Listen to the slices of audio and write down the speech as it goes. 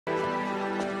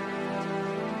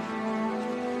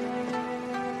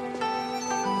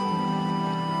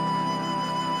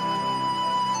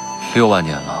6万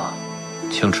年了，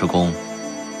青池宫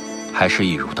还是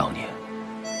一如当年。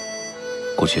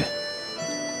古君，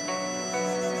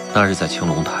那日在青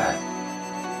龙台，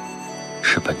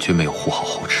是本君没有护好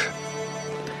后池。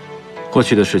过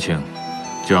去的事情，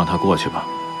就让它过去吧。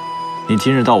你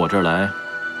今日到我这儿来，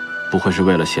不会是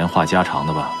为了闲话家常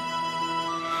的吧？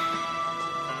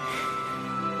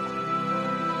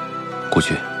古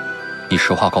君，你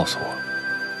实话告诉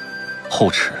我，后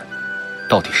池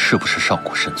到底是不是上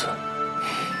古神尊？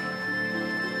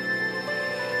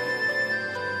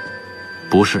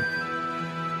不是。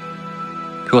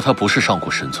若他不是上古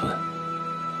神尊，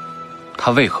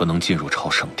他为何能进入朝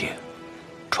圣殿，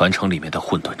传承里面的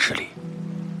混沌之力？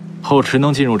后池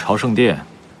能进入朝圣殿，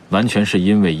完全是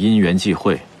因为因缘际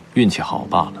会、运气好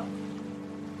罢了。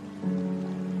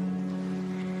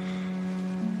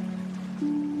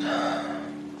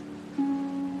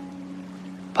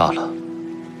罢了，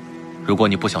如果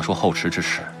你不想说后池之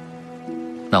事，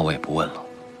那我也不问了。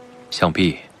想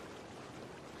必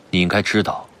你应该知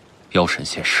道妖神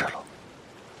现世了。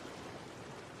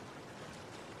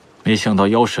没想到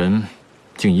妖神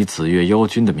竟以紫月妖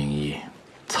君的名义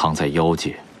藏在妖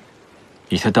界，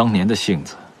以他当年的性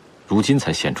子，如今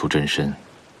才显出真身，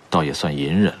倒也算隐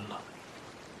忍了。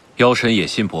妖神野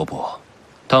心勃勃，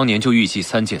当年就预计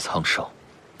三界苍生，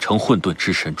成混沌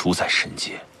之神主宰神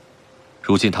界。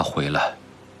如今他回来，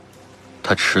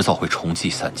他迟早会重祭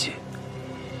三界。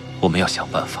我们要想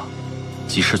办法，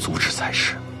及时阻止才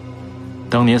是。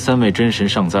当年3位真神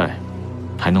尚在，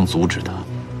还能阻止他。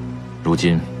如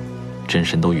今，真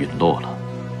神都陨落了。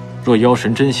若妖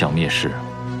神真想灭世，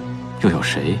又有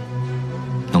谁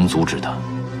能阻止他？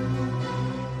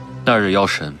那日妖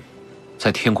神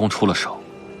在天宫出了手，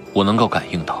我能够感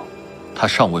应到，他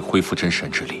尚未恢复真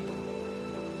神之力。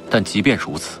但即便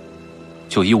如此，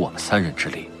就以我们3人之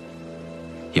力，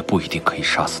也不一定可以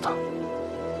杀死他。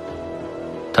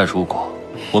但如果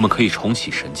我们可以重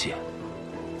启神界，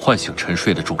唤醒沉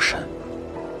睡的众神，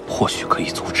或许可以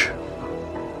阻止。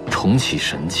重启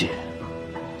神界，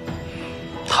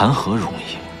谈何容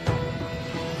易？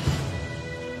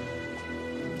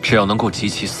只要能够集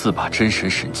齐4把真神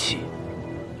神器，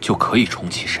就可以重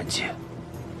启神界。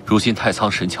如今太仓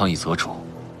神枪已择主，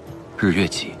日月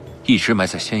戟一直埋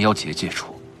在仙妖结界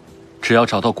处，只要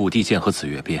找到古地剑和紫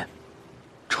月鞭，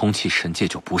重启神界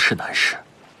就不是难事。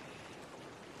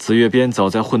紫月鞭早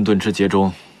在混沌之劫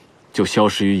中就消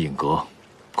失于隐阁，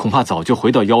恐怕早就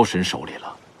回到妖神手里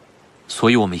了。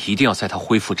所以我们一定要在他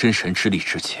恢复真神之力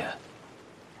之前，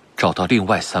找到另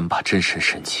外3把真神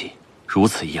神器。如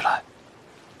此一来，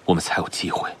我们才有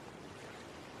机会。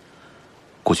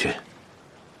孤君，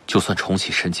就算重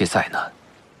启神界再难，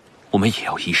我们也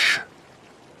要一试。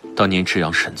当年至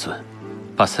阳神尊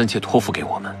把3界托付给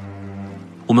我们，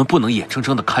我们不能眼睁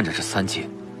睁地看着这3界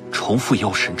重复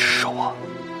妖神之手啊！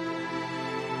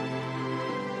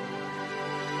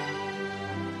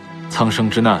苍生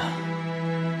之难，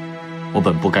我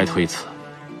本不该推辞，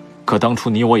可当初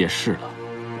你我也试了，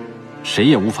谁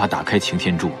也无法打开擎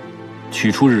天柱，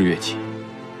取出日月戟。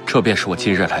这便是我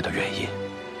今日来的原因。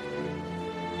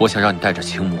我想让你带着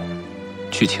青木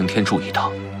去擎天柱一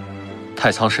趟。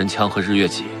太仓神枪和日月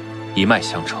戟一脉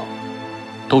相承，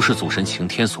都是祖神擎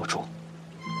天所铸。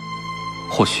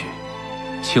或许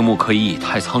青木可以以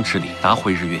太仓之力拿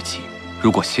回日月戟。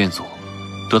如果先祖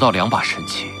得到2把神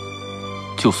器，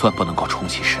就算不能够重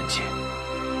启神界，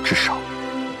至少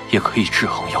也可以制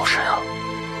衡妖神啊！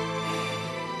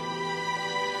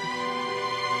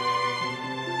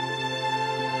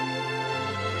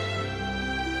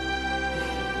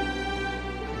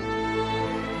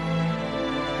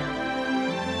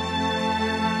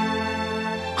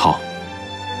好，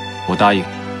我答应你。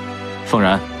凤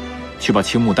然，去把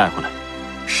青木带回来。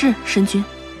是，神君。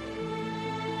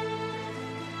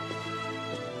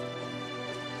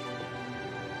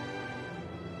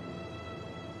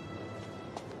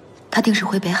他定是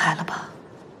回北海了吧？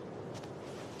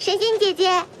水晶姐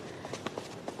姐，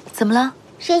怎么了？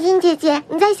水晶姐姐，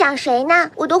你在想谁呢？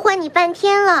我都唤你半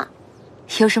天了。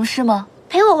有什么事吗？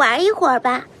陪我玩一会儿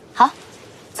吧。好，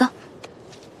走。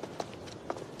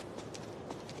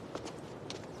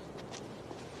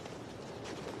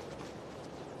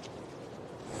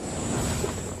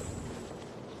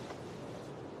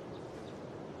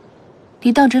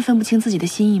你当真分不清自己的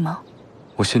心意吗？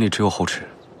我心里只有后池，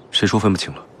谁说分不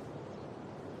清了？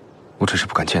我只是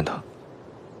不敢见他，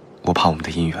我怕我们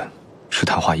的姻缘是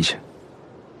昙花一现。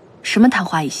什么昙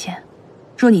花一现？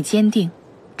若你坚定，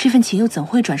这份情又怎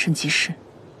会转瞬即逝？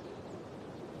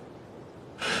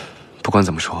不管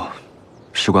怎么说，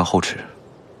事关后池，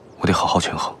我得好好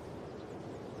权衡。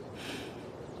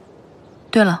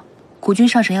对了，古君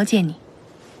上神要见你。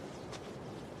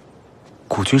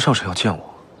古君少神要见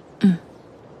我。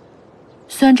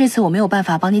虽然这次我没有办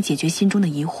法帮你解决心中的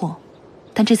疑惑，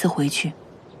但这次回去，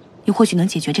你或许能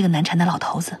解决这个难缠的老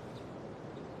头子。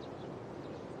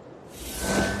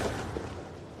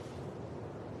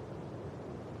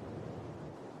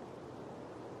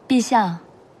陛下，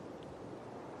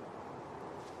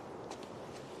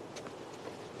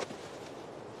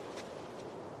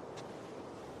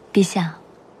陛下，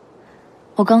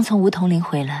我刚从梧桐林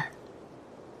回来，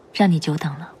让你久等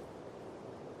了。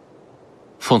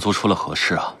凤族出了何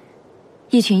事啊？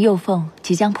一群幼凤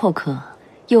即将破壳，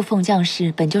幼凤将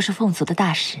士本就是凤族的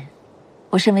大事，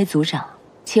我身为族长，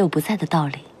岂有不在的道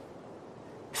理？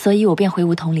所以我便回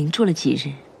梧桐林住了几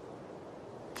日，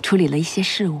处理了一些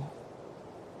事务。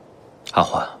阿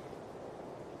欢，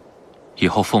以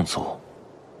后凤族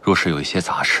若是有一些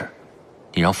杂事，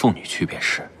你让凤女去便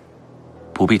是，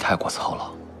不必太过操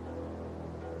劳。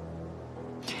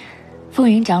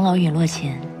凤云长老陨落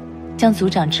前，将族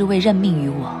长之位任命于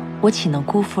我，我岂能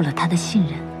辜负了他的信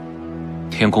任？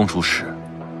天宫诸事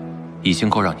已经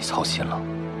够让你操心了，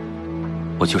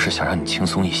我就是想让你轻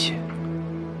松一些。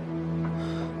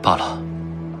罢了，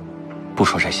不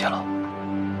说这些了。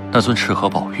那尊赤河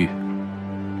宝玉，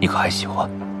你可还喜欢？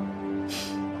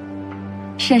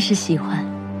甚是喜欢。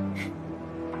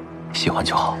喜欢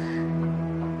就好。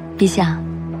陛下，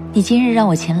你今日让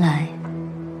我前来，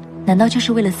难道就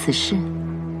是为了此事？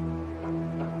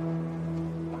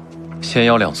仙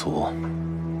妖两族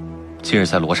近日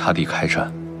在罗刹地开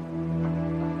战，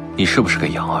你是不是给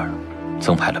杨二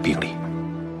增派了兵力？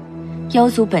妖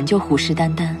族本就虎视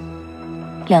眈眈，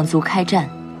两族开战，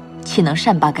岂能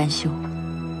善罢甘休？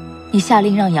你下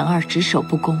令让杨二只守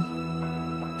不攻，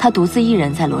他独自一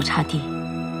人在罗刹地，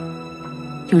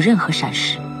有任何闪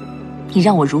失，你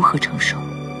让我如何承受？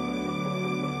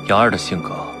杨二的性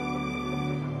格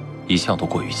一向都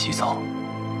过于急躁，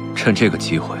趁这个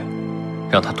机会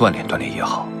让他锻炼锻炼也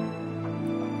好。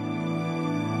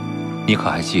你可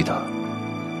还记得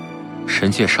神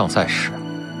界尚在时，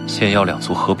仙妖两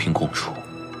族和平共处，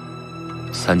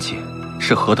三界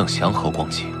是何等祥和光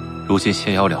景？如今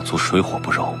仙妖两族水火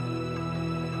不容，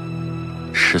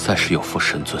实在是有负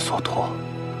神尊所托。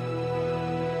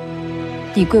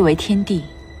你贵为天帝，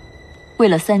为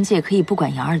了三界可以不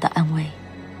管杨二的安危，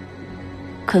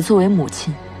可作为母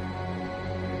亲，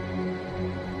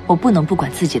我不能不管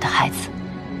自己的孩子。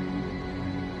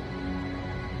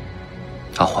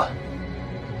阿欢，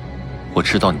我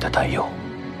知道你的担忧，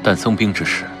但增兵之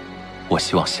事，我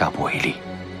希望下不为例。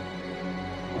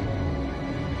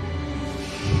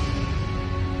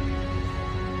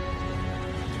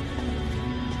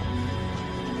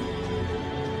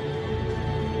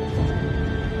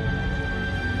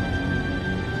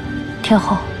天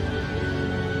后，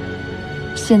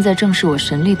现在正是我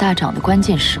神力大涨的关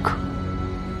键时刻，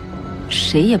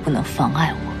谁也不能妨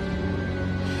碍我。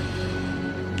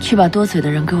去把多嘴的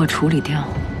人给我处理掉。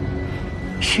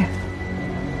是。